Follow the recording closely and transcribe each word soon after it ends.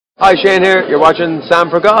Hi, Shane here. You're watching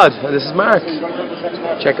Sam for God, and this is Mark.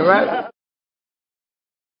 Check her out.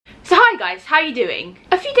 So hi guys, how are you doing?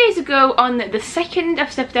 A few days ago on the 2nd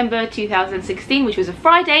of September 2016, which was a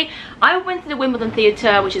Friday, I went to the Wimbledon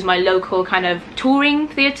Theatre, which is my local kind of touring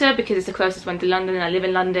theatre because it's the closest one to London and I live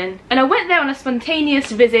in London. And I went there on a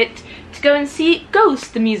spontaneous visit to go and see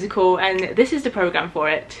Ghost the musical, and this is the programme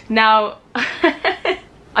for it. Now,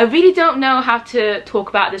 I really don't know how to talk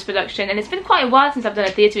about this production, and it's been quite a while since I've done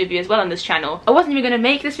a theatre review as well on this channel. I wasn't even going to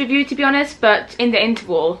make this review, to be honest, but in the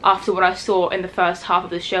interval, after what I saw in the first half of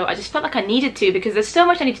the show, I just felt like I needed to because there's so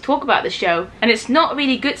much I need to talk about the show, and it's not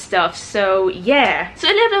really good stuff, so yeah. So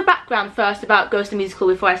a little bit of background first about Ghost the Musical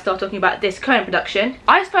before I start talking about this current production.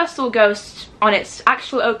 I first saw Ghost on its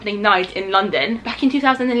actual opening night in London back in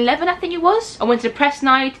 2011, I think it was. I went to the press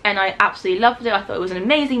night and I absolutely loved it. I thought it was an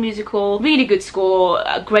amazing musical, really good score,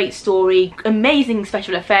 a great story, amazing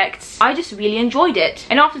special effects. I just really enjoyed it.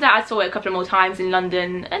 And after that I saw it a couple more times in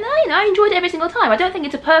London, and I enjoyed it every single time. I don't think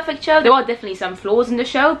it's a perfect show. There are definitely some flaws in the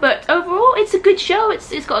show, but overall it's a good show.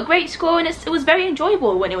 It's got a great score, and it was very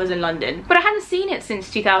enjoyable when it was in London. But I hadn't seen it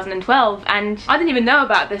since 2012, and I didn't even know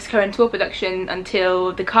about this current tour production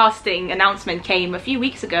until the casting announcement came a few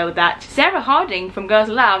weeks ago that Sarah Harding from Girls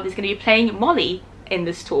Aloud is going to be playing Molly in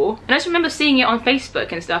this tour. And I just remember seeing it on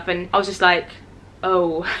Facebook and stuff, and I was just like,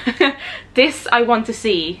 oh, this I want to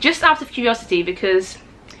see, just out of curiosity, because,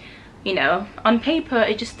 you know, on paper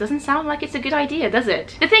it just doesn't sound like it's a good idea, does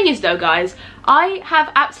it? The thing is though, guys, I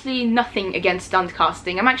have absolutely nothing against stunt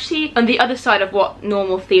casting. I'm actually on the other side of what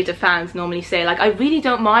normal theatre fans normally say. Like, I really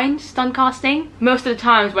don't mind stunt casting. Most of the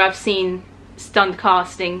times where I've seen stunt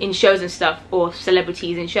casting in shows and stuff, or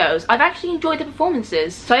celebrities in shows, I've actually enjoyed the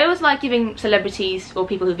performances. So I always like giving celebrities or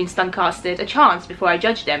people who've been stunt casted a chance before I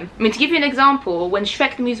judge them. I mean, to give you an example, when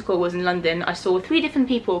Shrek the Musical was in London, I saw 3 different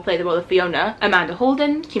people play the role of Fiona: Amanda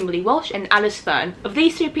Holden, Kimberly Walsh and Alice Fern. Of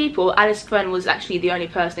these 3 people, Alice Fern was actually the only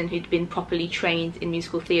person who'd been properly trained in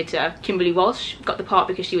musical theatre. Kimberly Walsh got the part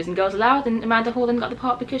because she was in Girls Aloud, and Amanda Holden got the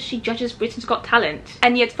part because she judges Britain's Got Talent.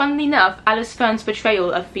 And yet, funnily enough, Alice Fern's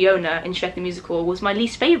portrayal of Fiona in Shrek the Musical was my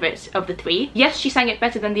least favourite of the 3. Yes, she sang it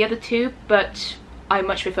better than the other 2, but I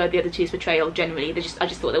much preferred the other 2's portrayal generally. I just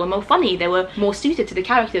thought they were more funny, they were more suited to the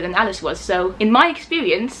character than Alice was. So in my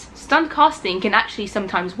experience, stunt casting can actually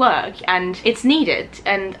sometimes work, and it's needed,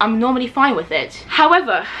 and I'm normally fine with it.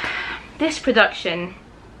 However, this production,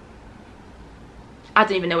 I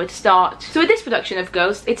don't even know where to start. So with this production of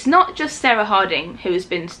Ghost, it's not just Sarah Harding who has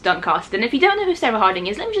been stunt casted. And if you don't know who Sarah Harding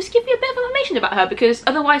is, let me just give you a bit of information about her, because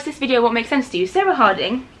otherwise this video won't make sense to you. Sarah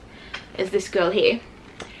Harding is this girl here.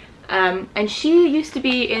 And she used to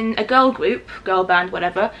be in a girl group, girl band,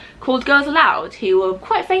 whatever, called Girls Aloud, who were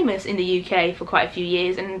quite famous in the UK for quite a few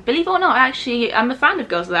years. And believe it or not, I'm a fan of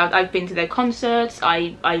Girls Aloud. I've been to their concerts,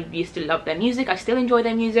 I used to love their music, I still enjoy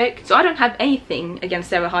their music. So I don't have anything against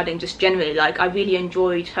Sarah Harding just generally. Like, I really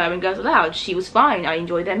enjoyed her in Girls Aloud. She was fine, I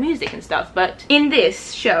enjoyed their music and stuff. But in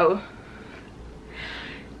this show,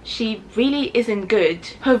 she really isn't good.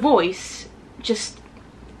 Her voice just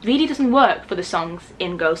really doesn't work for the songs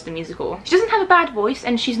in Ghost the Musical. She doesn't have a bad voice,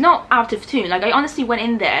 and she's not out of tune. Like, I honestly went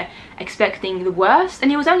in there expecting the worst,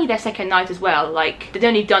 and it was only their second night as well. Like, they'd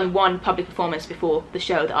only done 1 public performance before the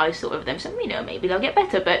show that I saw of them, so, you know, maybe they'll get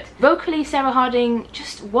better. But vocally, Sarah Harding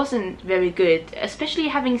just wasn't very good, especially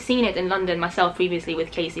having seen it in London myself previously with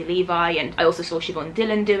Casey Levi, and I also saw Siobhan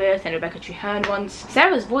Dillon do it, and Rebecca Treherne once.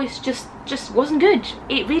 Sarah's voice just wasn't good.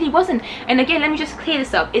 It really wasn't. And again, let me just clear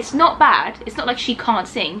this up. It's not bad. It's not like she can't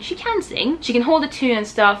sing. She can sing. She can hold a tune and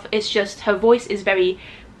stuff. It's just her voice is very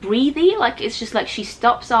breathy. Like, it's just like she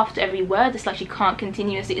stops after every word. It's like she can't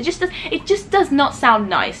continuously. It just does not sound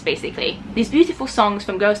nice, basically. These beautiful songs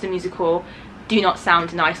from Ghost the Musical do not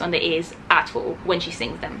sound nice on the ears at all when she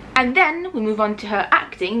sings them. And then we move on to her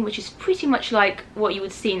acting, which is pretty much like what you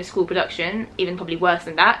would see in a school production, even probably worse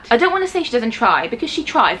than that. I don't want to say she doesn't try, because she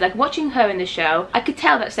tries. Like, watching her in the show, I could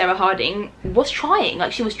tell that Sarah Harding was trying.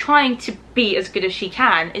 Like, she was trying to be as good as she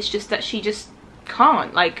can. It's just that she just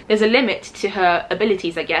can't. Like, there's a limit to her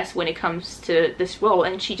abilities, I guess, when it comes to this role,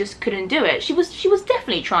 and she just couldn't do it. She was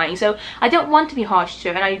definitely trying, so I don't want to be harsh to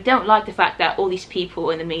her, and I don't like the fact that all these people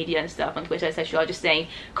in the media and stuff on Twitter, etc., are just saying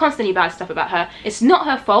constantly bad stuff about her. It's not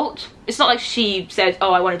her fault. It's not like she said,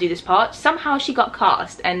 oh, I want to do this part. Somehow she got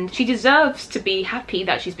cast, and she deserves to be happy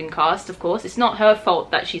that she's been cast, of course. It's not her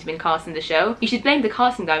fault that she's been cast in the show. You should blame the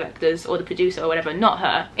casting directors or the producer or whatever, not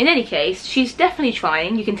her. In any case, she's definitely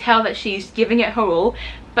trying. You can tell that she's giving it her all,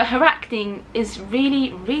 but her acting is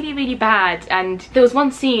really, really, really bad. And there was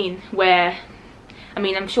one scene where I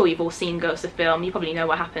mean, I'm sure you've all seen Ghost the film, you probably know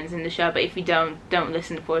what happens in the show, but if you don't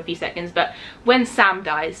listen for a few seconds. But when Sam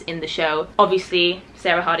dies in the show, obviously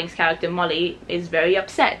Sarah Harding's character Molly is very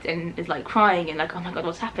upset and is like crying and like, oh my god,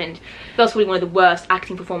 what's happened? That was probably one of the worst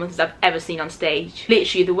acting performances I've ever seen on stage.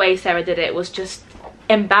 Literally, the way Sarah did it was just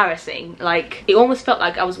embarrassing. Like, it almost felt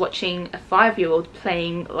like I was watching a 5-year-old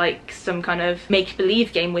playing like some kind of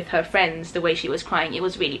make-believe game with her friends, the way she was crying. It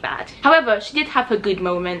was really bad. However, she did have her good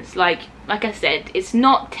moments. Like I said, it's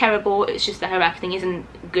not terrible, it's just that her acting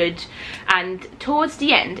isn't good. And towards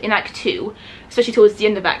the end, in Act 2, especially towards the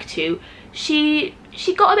end of Act 2, she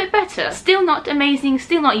got a bit better. Still not amazing,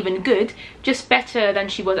 still not even good, just better than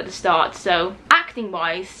she was at the start. So acting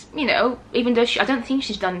wise, you know, even though I don't think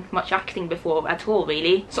she's done much acting before at all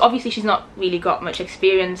really, so obviously she's not really got much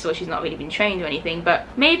experience, or she's not really been trained or anything, but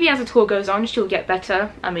maybe as the tour goes on she'll get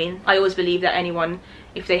better. I mean, I always believe that anyone,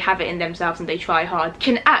 if they have it in themselves and they try hard,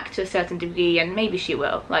 can act to a certain degree, and maybe she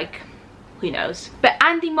will. Like, who knows. But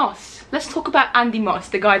Andy Moss, let's talk about Andy Moss,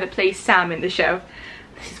 the guy that plays Sam in the show.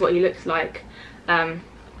 This is what he looks like.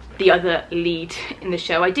 The other lead in the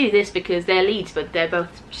show. I do this because they're leads, but they're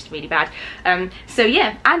both just really bad. So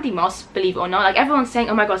yeah, Andy Moss, believe it or not, like everyone's saying,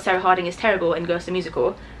 oh my god, Sarah Harding is terrible in Ghost the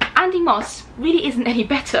Musical. Andy Moss really isn't any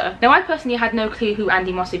better. Now, I personally had no clue who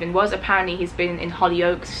Andy Moss even was. Apparently he's been in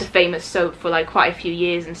Hollyoaks, the famous soap, for like quite a few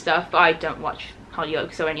years and stuff, but I don't watch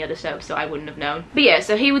Hollyoaks or any other soap, so I wouldn't have known. But yeah,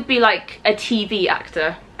 so he would be like a TV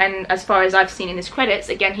actor, and as far as I've seen in his credits,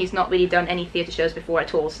 again, he's not really done any theatre shows before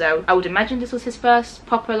at all, so I would imagine this was his first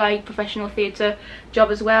proper like professional theatre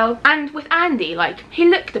job as well. And with Andy, like, he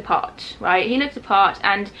looked the part, right? He looked the part,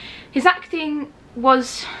 and his acting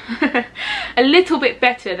was a little bit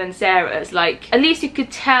better than Sarah's. Like, at least you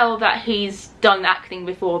could tell that he's done acting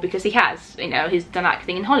before, because he has, you know, he's done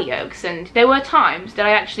acting in Hollyoaks, and there were times that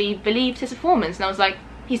I actually believed his performance and I was like,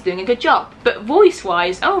 he's doing a good job. But voice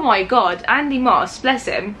wise, oh my god, Andy Moss, bless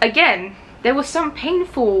him, again, there were some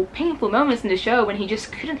painful moments in the show when he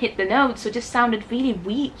just couldn't hit the notes, or just sounded really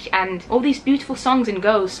weak. And all these beautiful songs in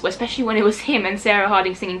Ghost, especially when it was him and Sarah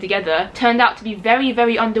Harding singing together, turned out to be very,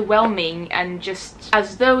 very underwhelming, and just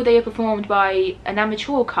as though they were performed by an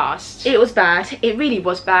amateur cast. It was bad. It really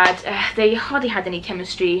was bad. They hardly had any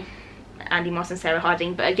chemistry, Andy Moss and Sarah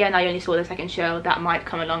Harding, but again, I only saw the second show. That might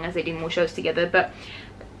come along as they do more shows together, but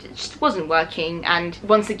it just wasn't working. And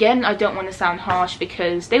once again, I don't want to sound harsh,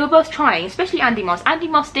 because they were both trying, especially Andy Moss. Andy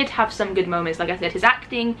Moss did have some good moments, like I said. His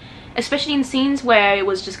acting, especially in scenes where it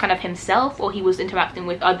was just kind of himself, or he was interacting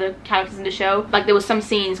with other characters in the show. Like, there was some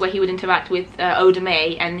scenes where he would interact with Oda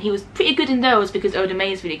Mae, and he was pretty good in those because Oda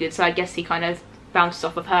Mae is really good, so I guess he kind of bounced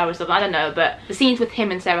off of her or something, I don't know. But the scenes with him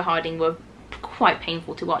and Sarah Harding were quite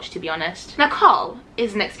painful to watch, to be honest. Now, Carl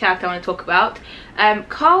is the next character I want to talk about.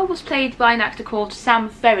 Carl was played by an actor called Sam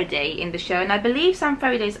Faraday in the show, and I believe Sam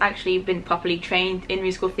Faraday's actually been properly trained in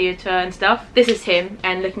musical theatre and stuff. This is him,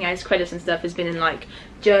 and looking at his credits and stuff, has been in like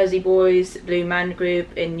Jersey Boys, Blue Man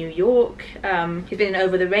Group in New York. He's been in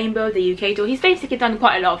Over the Rainbow, the UK tour. He's basically done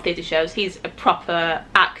quite a lot of theatre shows. He's a proper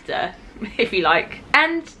actor, if you like.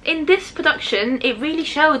 And in this production, it really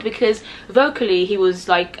showed, because vocally he was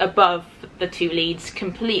like above the two leads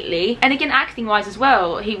completely, and again, acting wise as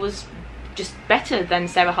well, he was just better than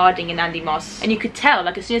Sarah Harding and Andy Moss. And you could tell,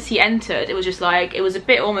 like, as soon as he entered, it was just like, it was a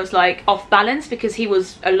bit almost like off balance, because he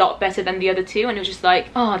was a lot better than the other two, and it was just like,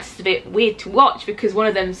 oh, this is a bit weird to watch, because one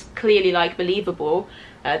of them's clearly like believable,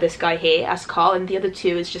 this guy here as Carl, and the other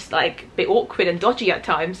two is just like a bit awkward and dodgy at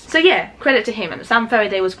times. So yeah, credit to him. And Sam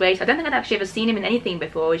Faraday was great. I don't think I'd actually ever seen him in anything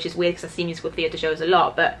before, which is weird because I've seen musical theatre shows a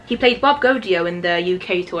lot, but he played Bob Gaudio in the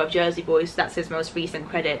UK tour of Jersey Boys. That's his most recent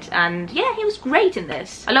credit, and yeah, he was great in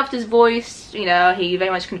this. I loved his voice, you know, he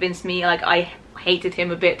very much convinced me. Like, I hated him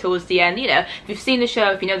a bit towards the end, you know, if you've seen the show,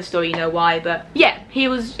 if you know the story, you know why. But yeah, it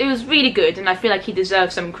was really good, and I feel like he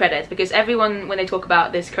deserves some credit, because everyone, when they talk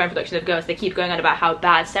about this current production of Ghost, they keep going on about how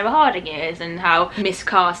bad Sarah Harding is and how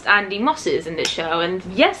miscast Andy Moss is in this show. And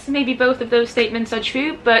yes, maybe both of those statements are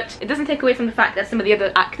true, but it doesn't take away from the fact that some of the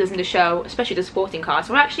other actors in the show, especially the supporting cast,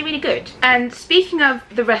 were actually really good. And speaking of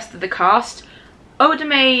the rest of the cast, Oda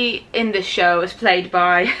Mae in this show is played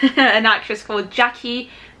by an actress called Jackie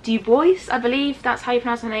Dubois, I believe that's how you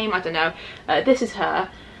pronounce her name, I don't know. This is her,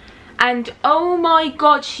 and oh my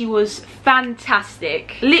god, she was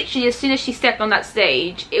fantastic. Literally, as soon as she stepped on that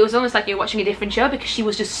stage, it was almost like you're watching a different show, because she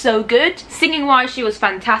was just so good. Singing wise, she was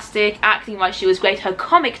fantastic. Acting wise, she was great. Her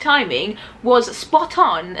comic timing was spot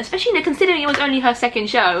on, especially considering it was only her second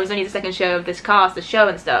show. It was only the second show of this cast, the show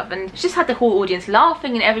and stuff, and she just had the whole audience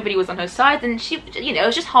laughing, and everybody was on her side, and she, you know, it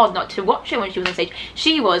was just hard not to watch her when she was on stage.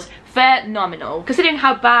 She was phenomenal. Considering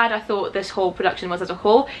how bad I thought this whole production was as a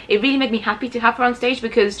whole, it really made me happy to have her on stage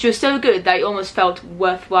because she was so good that it almost felt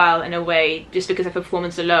worthwhile in a way, just because of her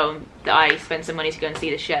performance alone, that I spent some money to go and see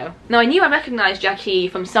the show. Now, I knew I recognised Jackie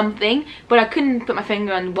from something, but I couldn't put my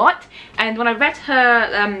finger on what, and when I read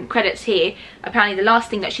her credits here, apparently the last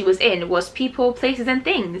thing that she was in was People, Places and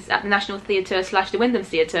Things at the National Theatre / the Wyndham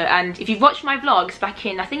Theatre. And if you've watched my vlogs back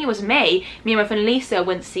in, I think it was May, me and my friend Lisa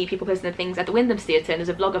went to see People, Places and Things at the Wyndham Theatre, and there's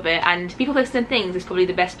a vlog of it, and People, Places and Things is probably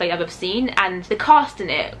the best play I've ever seen, and the cast in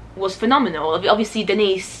it was phenomenal. Obviously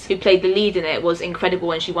Denise, who played the lead in it, was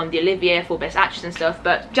incredible and she won the Olivier for Best Actress and stuff,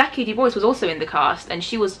 but Jackie DuBois was also in the cast and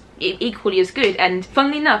she was equally as good. And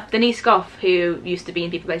funnily enough, Denise Goff, who used to be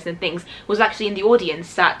in People, Places and Things, was actually in the audience,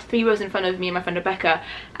 sat 3 rows in front of me and my friend Rebecca,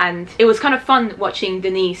 and it was kind of fun watching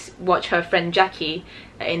Denise watch her friend Jackie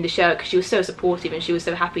in the show because she was so supportive and she was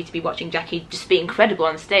so happy to be watching Jackie just be incredible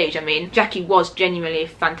on stage. I mean, Jackie was genuinely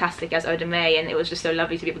fantastic as Oda Mae, and it was just so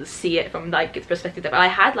lovely to be able to see it from like its perspective that I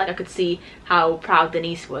had. Like, I could see how proud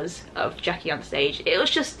Denise was of Jackie on stage. It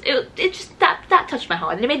was just, it just that touched my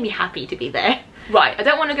heart and it made me happy to be there. Right, I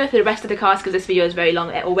don't want to go through the rest of the cast because this video is very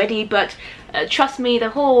long already, but trust me, the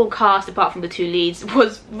whole cast apart from the 2 leads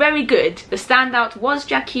was very good. The standout was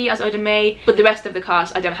Jackie as Oda Mae, but the rest of the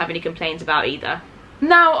cast I don't have any complaints about either.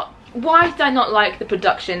 Now, why did I not like the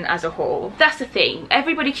production as a whole? That's the thing.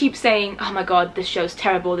 Everybody keeps saying, oh my god, this show's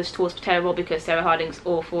terrible, this tour's terrible because Sarah Harding's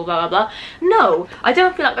awful, blah blah blah. No, I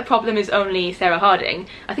don't feel like the problem is only Sarah Harding.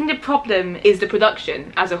 I think the problem is the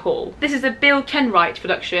production as a whole. This is a Bill Kenwright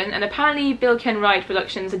production, and apparently Bill Kenwright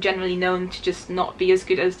productions are generally known to just not be as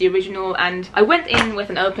good as the original, and I went in with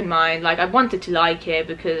an open mind. Like, I wanted to like it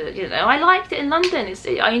because, you know, I liked it in London.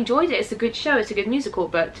 I enjoyed it, it's a good show, it's a good musical,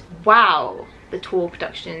 but wow. The tour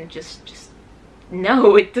production just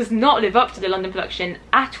no, it does not live up to the London production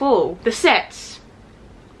at all. The sets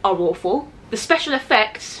are awful, the special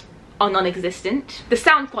effects are non-existent, the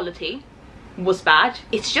sound quality was bad.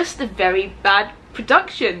 It's just a very bad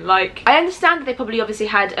production. Like, I understand that they probably obviously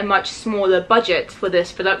had a much smaller budget for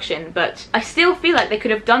this production, but I still feel like they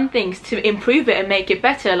could have done things to improve it and make it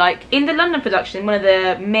better. Like, in the London production, one of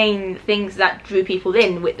the main things that drew people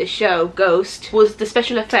in with the show Ghost was the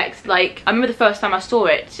special effects. Like, I remember the first time I saw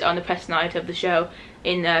it on the press night of the show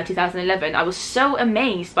in 2011, I was so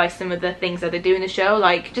amazed by some of the things that they do in the show,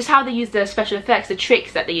 like just how they use the special effects, the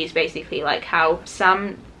tricks that they use basically, like how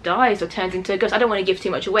Sam dies or turns into a ghost. I don't want to give too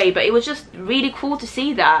much away, but it was just really cool to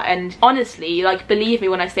see that. And honestly, like, believe me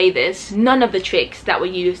when I say this, none of the tricks that were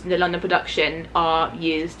used in the London production are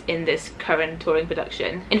used in this current touring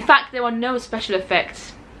production. In fact, there are no special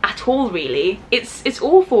effects at all, really. It's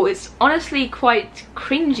awful. It's honestly quite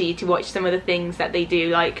cringy to watch some of the things that they do,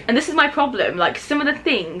 like, and this is my problem, like, some of the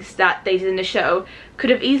things that they did in the show could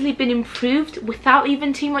have easily been improved without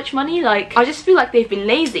even too much money. Like, I just feel like they've been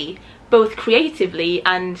lazy, both creatively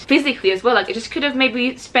and physically as well. Like, it just could have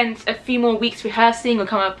maybe spent a few more weeks rehearsing or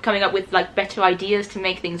coming up with like better ideas to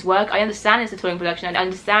make things work. I understand it's a touring production and I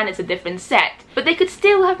understand it's a different set, but they could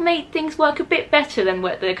still have made things work a bit better than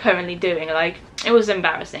what they're currently doing. Like, it was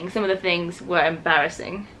embarrassing. Some of the things were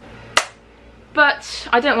embarrassing. But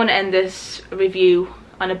I don't want to end this review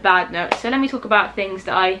on a bad note, so let me talk about things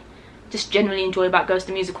that I just generally enjoy about Ghost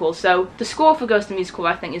the Musical. So the score for Ghost the Musical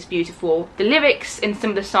I think is beautiful. The lyrics in some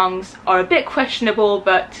of the songs are a bit questionable,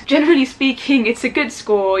 but generally speaking it's a good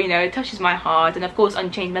score, you know, it touches my heart. And of course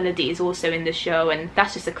Unchained Melody is also in the show, and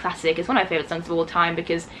that's just a classic. It's one of my favourite songs of all time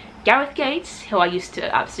because Gareth Gates, who I used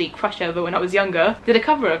to absolutely crush over when I was younger, did a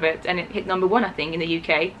cover of it and it hit #1 I think in the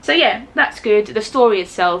UK. So yeah, that's good. The story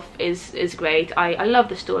itself is great. I love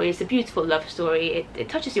the story. It's a beautiful love story. It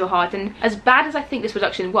touches your heart, and as bad as I think this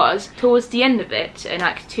production was, towards the end of it in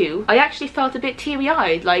Act 2, I actually felt a bit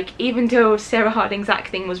teary-eyed. Like, even though Sarah Harding's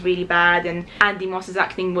acting was really bad and Andy Moss's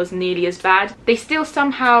acting was nearly as bad, they still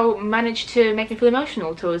somehow managed to make me feel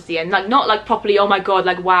emotional towards the end. Like, not like properly, oh my god,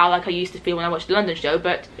 like wow, like I used to feel when I watched the London show,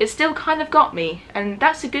 but it's still kind of got me, and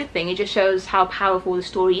that's a good thing. It just shows how powerful the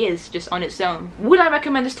story is just on its own. Would I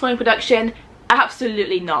recommend this touring production?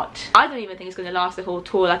 Absolutely not. I don't even think it's going to last the whole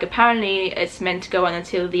tour. Like, apparently it's meant to go on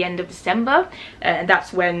until the end of December, and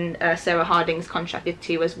that's when Sarah Harding's contracted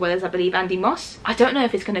to, as well as I believe Andy Moss. I don't know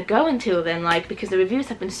if it's going to go until then, like, because the reviews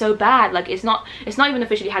have been so bad. Like, it's not even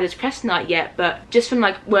officially had its press night yet, but just from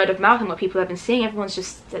like word of mouth and what people have been seeing, everyone's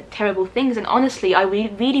just said terrible things. And honestly, I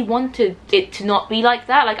really wanted it to not be like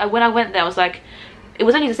that. Like, when I went there I was like, it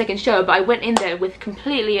was only the second show, but I went in there with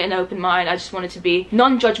completely an open mind. I just wanted to be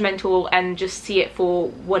non-judgmental and just see it for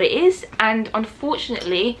what it is. And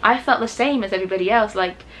unfortunately, I felt the same as everybody else.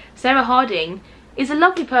 Like, Sarah Harding is a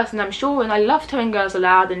lovely person, I'm sure, and I loved her in Girls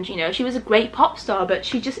Aloud, and you know, she was a great pop star,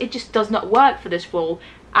 but it just does not work for this role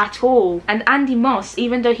at all. And Andy Moss,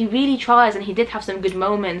 even though he really tries and he did have some good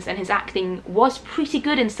moments and his acting was pretty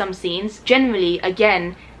good in some scenes, generally,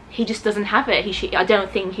 again, he just doesn't have it. I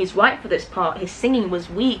don't think he's right for this part. His singing was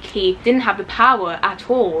weak. He didn't have the power at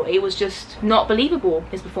all. It was just not believable,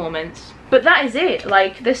 his performance. But that is it.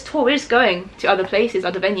 Like, this tour is going to other places,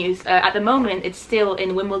 other venues. At the moment, it's still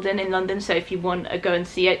in Wimbledon in London, so if you want to go and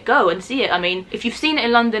see it, go and see it. I mean, if you've seen it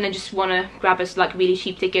in London and just want to grab a like really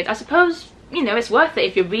cheap ticket, I suppose, you know, it's worth it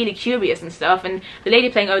if you're really curious and stuff. And the lady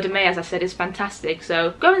playing Oda Mae, as I said, is fantastic,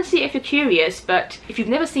 so go and see it if you're curious. But if you've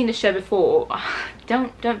never seen the show before,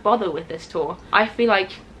 don't bother with this tour. I feel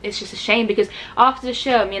like it's just a shame, because after the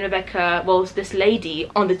show, me and Rebecca, well, this lady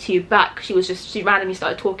on the tube back, she randomly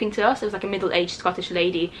started talking to us. It was like a middle-aged Scottish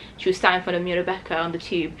lady. She was sat in front of me and Rebecca on the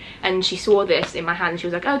tube, and she saw this in my hand. She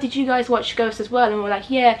was like, oh, did you guys watch Ghost as well? And we were like,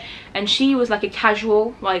 yeah. And she was like a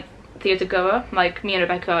casual, like, theatre goer. Like, me and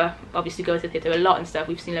Rebecca obviously go to the theatre a lot and stuff.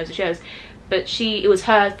 We've seen loads of shows. But it was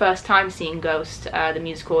her first time seeing Ghost, the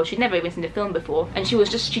musical. She'd never even seen the film before, and she'd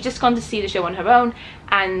just gone to see the show on her own.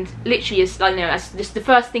 And literally, just the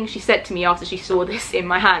first thing she said to me after she saw this in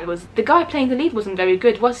my hand was, the guy playing the lead wasn't very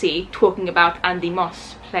good, was he? Talking about Andy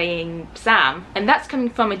Moss playing Sam. And that's coming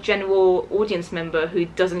from a general audience member who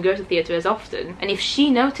doesn't go to theatre as often. And if she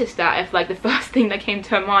noticed that, if like the first thing that came to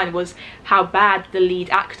her mind was how bad the lead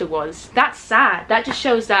actor was, that's sad. That just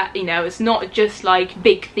shows that, you know, it's not just like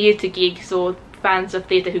big theatre geeks or fans of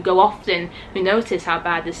theatre who go often who notice how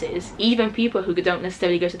bad this is. Even people who don't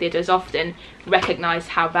necessarily go to theatre as often recognise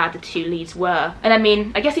how bad the two leads were. And I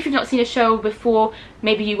mean, I guess if you've not seen a show before,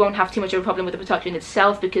 maybe you won't have too much of a problem with the production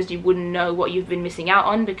itself, because you wouldn't know what you've been missing out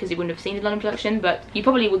on because you wouldn't have seen the London production, but you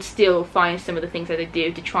probably would still find some of the things that they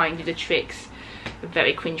do to try and do the tricks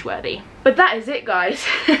very cringeworthy. But that is it, guys.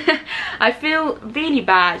 I feel really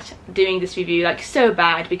bad doing this review, like so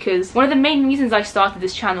bad, because one of the main reasons I started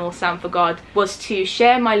this channel, Sam for God, was to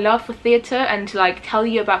share my love for theatre and to like tell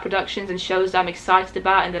you about productions and shows that I'm excited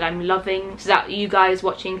about and that I'm loving, so that you guys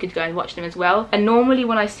watching could go and watch them as well. And normally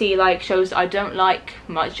when I see like shows that I don't like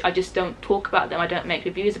much, I just don't talk about them, I don't make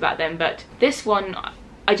reviews about them. But this one,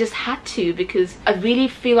 I just had to, because I really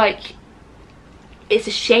feel like it's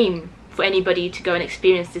a shame for anybody to go and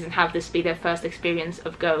experience this and have this be their first experience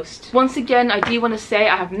of Ghost. Once again, I do want to say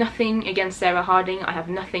I have nothing against Sarah Harding, I have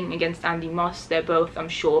nothing against Andy Moss. They're both, I'm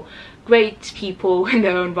sure, great people in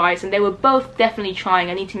their own rights, and they were both definitely trying.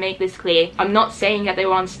 I need to make this clear. I'm not saying that they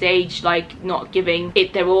were on stage like not giving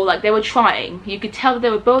it their all, like they were trying. You could tell they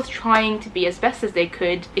were both trying to be as best as they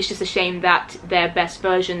could. It's just a shame that their best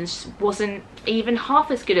versions wasn't even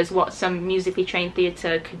half as good as what some musically trained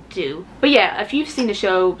theatre could do. But yeah, if you've seen the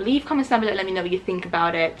show, leave comments down below, let me know what you think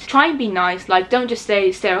about it. Try and be nice, like don't just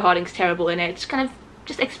say Sarah Harding's terrible in it.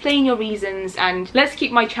 Just explain your reasons, and let's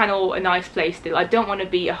keep my channel a nice place still. I don't want to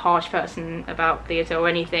be a harsh person about theatre or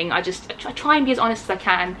anything. I try and be as honest as I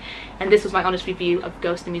can, and this was my honest review of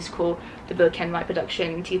Ghost the Musical, the Bill Kenwright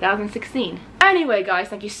production 2016. Anyway guys,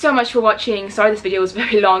 thank you so much for watching. Sorry this video was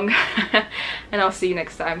very long, and I'll see you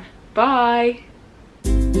next time. Bye!